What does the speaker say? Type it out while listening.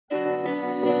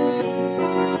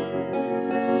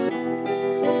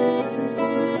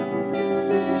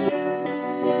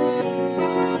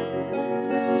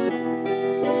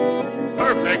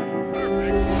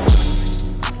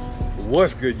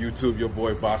What's good, YouTube? Your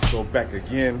boy Bossco back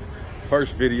again.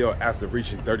 First video after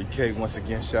reaching 30K. Once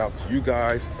again, shout out to you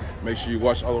guys. Make sure you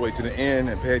watch all the way to the end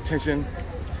and pay attention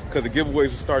because the giveaways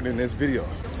are starting in this video.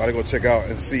 About to go check out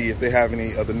and see if they have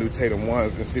any of the new Tatum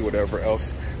 1s and see whatever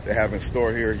else they have in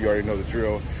store here. You already know the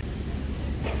drill.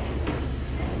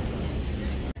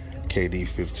 KD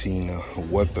 15,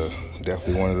 what the?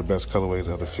 Definitely one of the best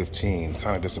colorways of the 15.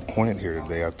 Kind of disappointed here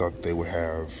today. I thought they would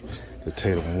have the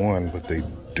Tatum 1, but they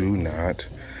do not.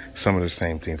 Some of the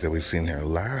same things that we've seen here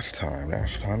last time.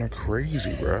 That's kind of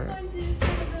crazy, bro.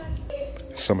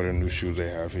 Some of the new shoes they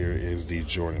have here is the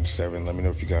Jordan 7. Let me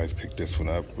know if you guys picked this one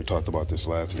up. We talked about this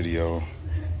last video.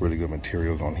 Really good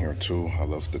materials on here too. I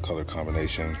love the color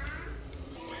combination.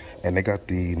 And they got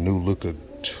the new Luka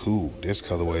 2. This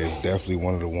colorway is definitely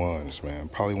one of the ones, man.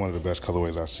 Probably one of the best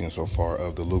colorways I've seen so far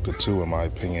of the Luka 2, in my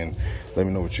opinion. Let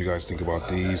me know what you guys think about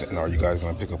these, and are you guys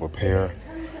gonna pick up a pair?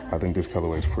 I think this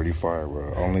colorway is pretty fire,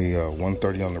 bro. Only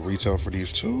 $130 on the retail for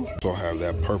these two. So I have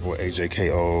that purple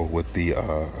AJKO with the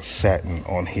satin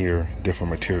on here,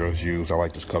 different materials used. I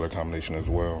like this color combination as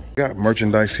well. Got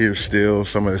merchandise here still,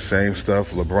 some of the same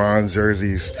stuff. LeBron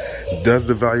jerseys. Does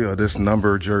the value of this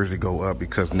number jersey go up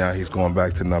because now he's going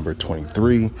back to number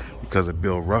 23 because of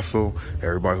Bill Russell?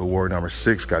 Everybody who wore number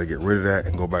 6 got to get rid of that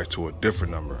and go back to a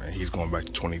different number, and he's going back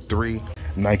to 23.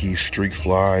 Nike Streak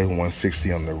Fly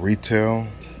 160 on the retail.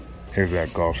 Here's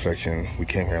that golf section. We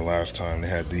came here last time. They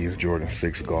had these Jordan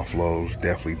 6 golf lows.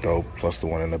 Definitely dope. Plus the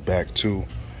one in the back too.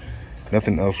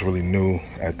 Nothing else really new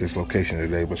at this location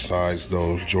today besides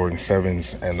those Jordan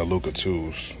 7s and the Luka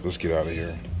 2s. Let's get out of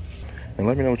here. And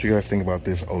let me know what you guys think about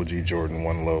this OG Jordan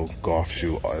 1 low golf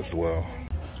shoe as well.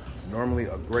 Normally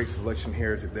a great selection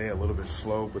here today, a little bit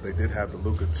slow, but they did have the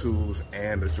Luka 2s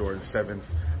and the Jordan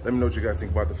 7s. Let me know what you guys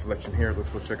think about the selection here. Let's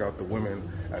go check out the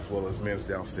women as well as men's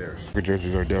downstairs. The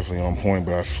jerseys are definitely on point,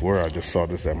 but I swear I just saw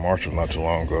this at Marshall not too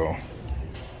long ago.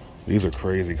 These are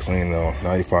crazy clean though,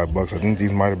 95 bucks. I think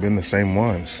these might have been the same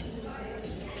ones.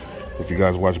 If you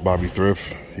guys watch Bobby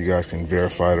Thrift, you guys can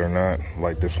verify it or not.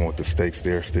 Like this one with the stakes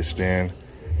there stitched in.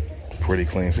 Pretty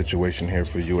clean situation here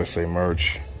for USA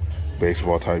merch.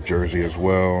 Baseball type jersey as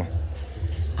well.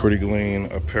 Pretty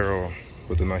clean apparel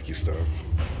with the Nike stuff.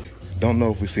 Don't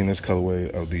know if we've seen this colorway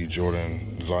of the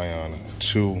Jordan Zion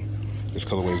 2. This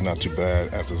colorway is not too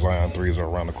bad as the Zion 3s are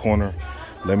around the corner.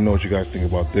 Let me know what you guys think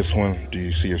about this one. Do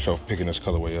you see yourself picking this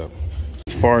colorway up?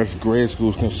 As far as grade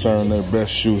school is concerned, their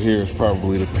best shoe here is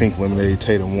probably the pink lemonade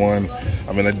Tatum 1.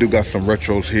 I mean, I do got some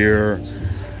retros here.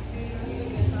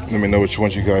 Let me know which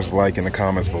ones you guys like in the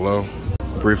comments below.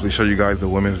 Briefly show you guys the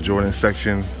women's Jordan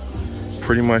section.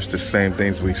 Pretty much the same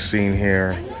things we've seen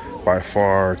here. By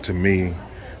far, to me,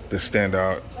 the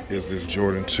standout is this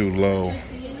Jordan 2 low.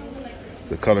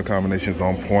 The color combination is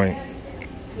on point.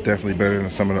 Definitely better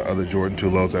than some of the other Jordan 2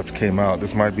 lows that came out.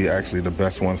 This might be actually the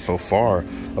best one so far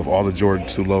of all the Jordan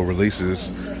 2 low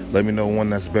releases. Let me know one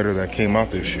that's better that came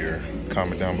out this year.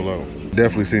 Comment down below.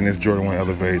 Definitely seen this Jordan 1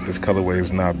 Elevate. This colorway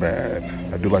is not bad.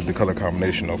 I do like the color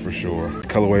combination though for sure.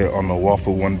 Colorway on the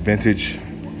Waffle 1 Vintage.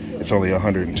 It's only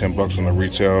 110 bucks on the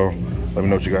retail. Let me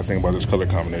know what you guys think about this color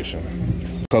combination.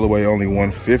 Colorway only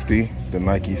 150. The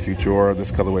Nike Futura.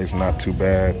 This colorway is not too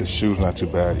bad. The shoe's not too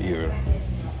bad either.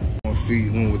 On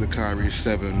feet, one with the Kyrie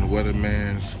 7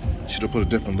 Weathermans. Should have put a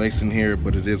different lace in here,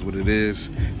 but it is what it is.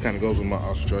 Kind of goes with my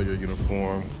Australia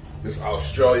uniform. This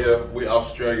Australia, we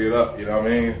Australia it up, you know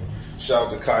what I mean? Shout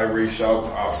out to Kyrie, shout out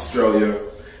to Australia.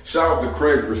 Shout out to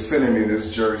Craig for sending me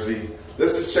this jersey.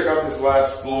 Let's just check out this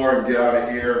last floor and get out of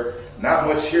here. Not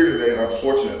much here today,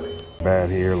 unfortunately.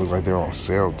 Bad here, look like they're on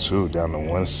sale too, down to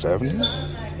 170.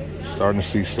 Starting to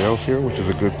see sales here, which is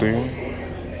a good thing.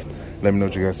 Let me know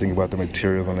what you guys think about the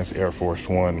materials on this Air Force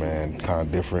 1, man. Kind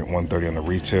of different, 130 on the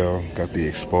retail. Got the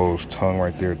exposed tongue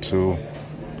right there too.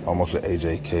 Almost an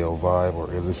AJKO vibe,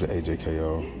 or is this an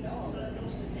AJKO?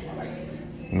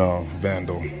 No,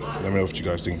 Vandal. Let me know what you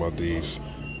guys think about these.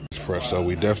 This Presto,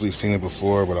 we definitely seen it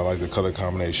before, but I like the color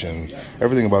combination.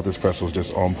 Everything about this Presto is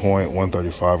just on point,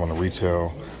 135 on the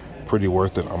retail. Pretty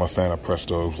worth it. I'm a fan of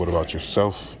Prestos. What about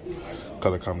yourself?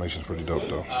 Color combination is pretty dope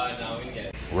though.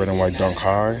 Red and white Dunk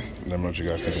High. Let me know what you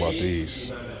guys think about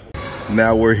these.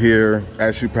 Now we're here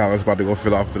at Shoe Palace, about to go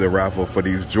fill out for the raffle for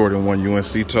these Jordan 1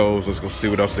 UNC toes. Let's go see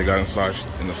what else they got inside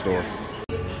in the store.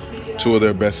 Two of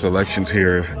their best selections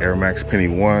here, Air Max Penny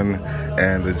 1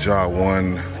 and the Ja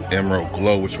 1 Emerald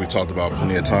Glow, which we talked about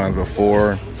plenty of times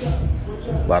before.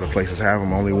 A lot of places have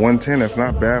them. Only 110, that's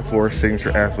not bad for a signature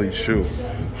athlete shoe.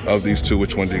 Of these two,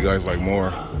 which one do you guys like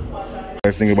more? What do you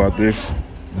guys think about this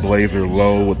blazer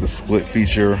low with the split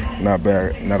feature. Not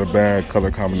bad, not a bad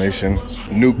color combination.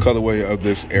 New colorway of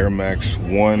this Air Max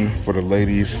 1 for the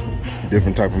ladies.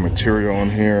 Different type of material on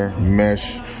here,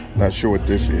 mesh. Not sure what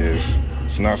this is.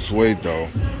 It's not suede though,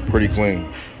 pretty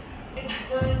clean.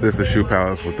 This is Shoe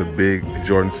Palace with the big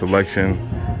Jordan selection.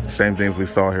 Same things we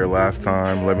saw here last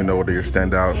time. Let me know what are your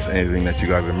standouts, anything that you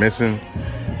guys are missing.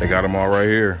 They got them all right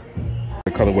here.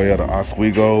 The colorway of the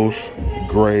Oswego's,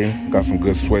 gray. Got some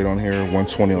good suede on here,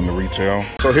 120 on the retail.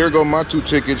 So here go my 2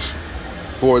 tickets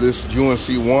for this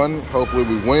UNC 1. Hopefully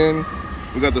we win.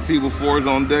 We got the Feeble 4s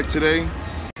on deck today.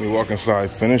 We walk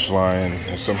inside finish line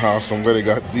and somehow, someway they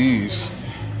got these.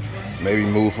 Maybe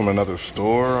moved from another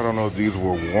store. I don't know if these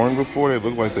were worn before. They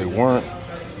look like they weren't.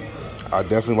 I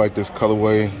definitely like this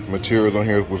colorway. Materials on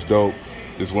here was dope.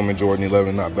 This woman Jordan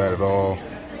 11, not bad at all.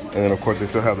 And then of course they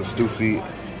still have the Stussy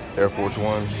Air Force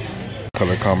Ones.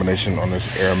 Color combination on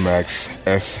this Air Max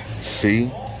SC,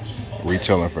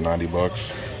 retailing for 90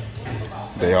 bucks.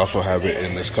 They also have it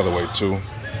in this colorway too.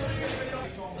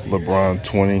 LeBron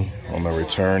 20 on the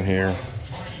return here.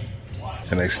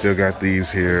 And they still got these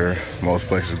here. Most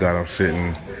places got them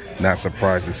sitting. Not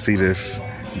surprised to see this.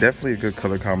 Definitely a good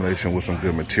color combination with some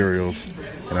good materials.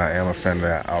 And I am a fan of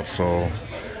that outsole.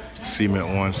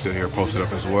 Cement one still here posted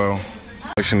up as well.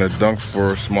 Collection of dunks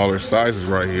for smaller sizes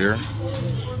right here.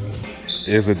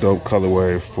 Is a dope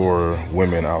colorway for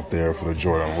women out there for the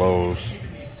Jordan lows.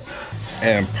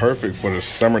 And perfect for the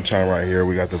summertime right here.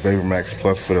 We got the Vapor Max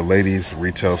Plus for the ladies.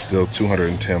 Retail still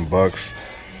 210 bucks.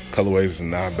 Colorways is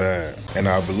not bad. And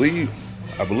I believe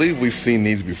we've seen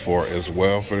these before as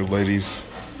well for the ladies.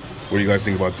 What do you guys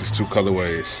think about these 2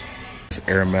 colorways? This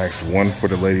Air Max 1 for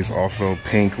the ladies, also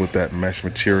pink with that mesh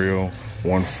material.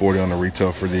 140 on the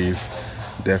retail for these.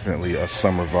 Definitely a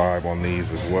summer vibe on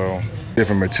these as well.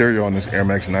 Different material on this Air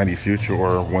Max 90 Future,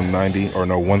 or 190, or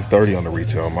no, 130 on the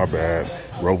retail, my bad.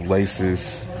 Rope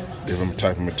laces, different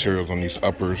type of materials on these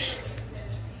uppers.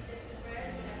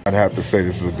 I'd have to say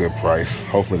this is a good price.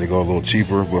 Hopefully they go a little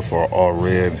cheaper, but for all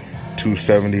red,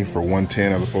 $270 for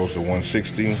 110 as opposed to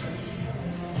 160.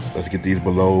 Let's get these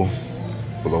below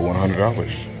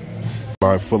 $100.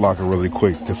 Buy Foot Locker really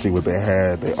quick to see what they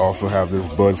had. They also have this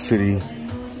Bud City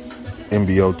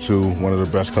MBO2, one of the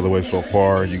best colorways so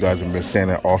far. You guys have been saying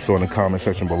that also in the comment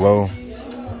section below.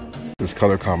 This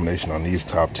color combination on these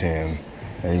top 10,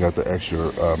 and you got the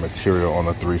extra material on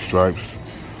the 3 stripes.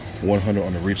 100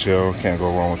 on the retail, can't go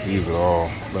wrong with these at all.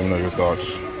 Let me know your thoughts.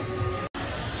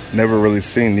 Never really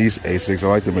seen these Asics. I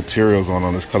like the materials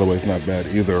on this colorway, it's not bad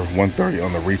either. 130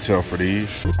 on the retail for these.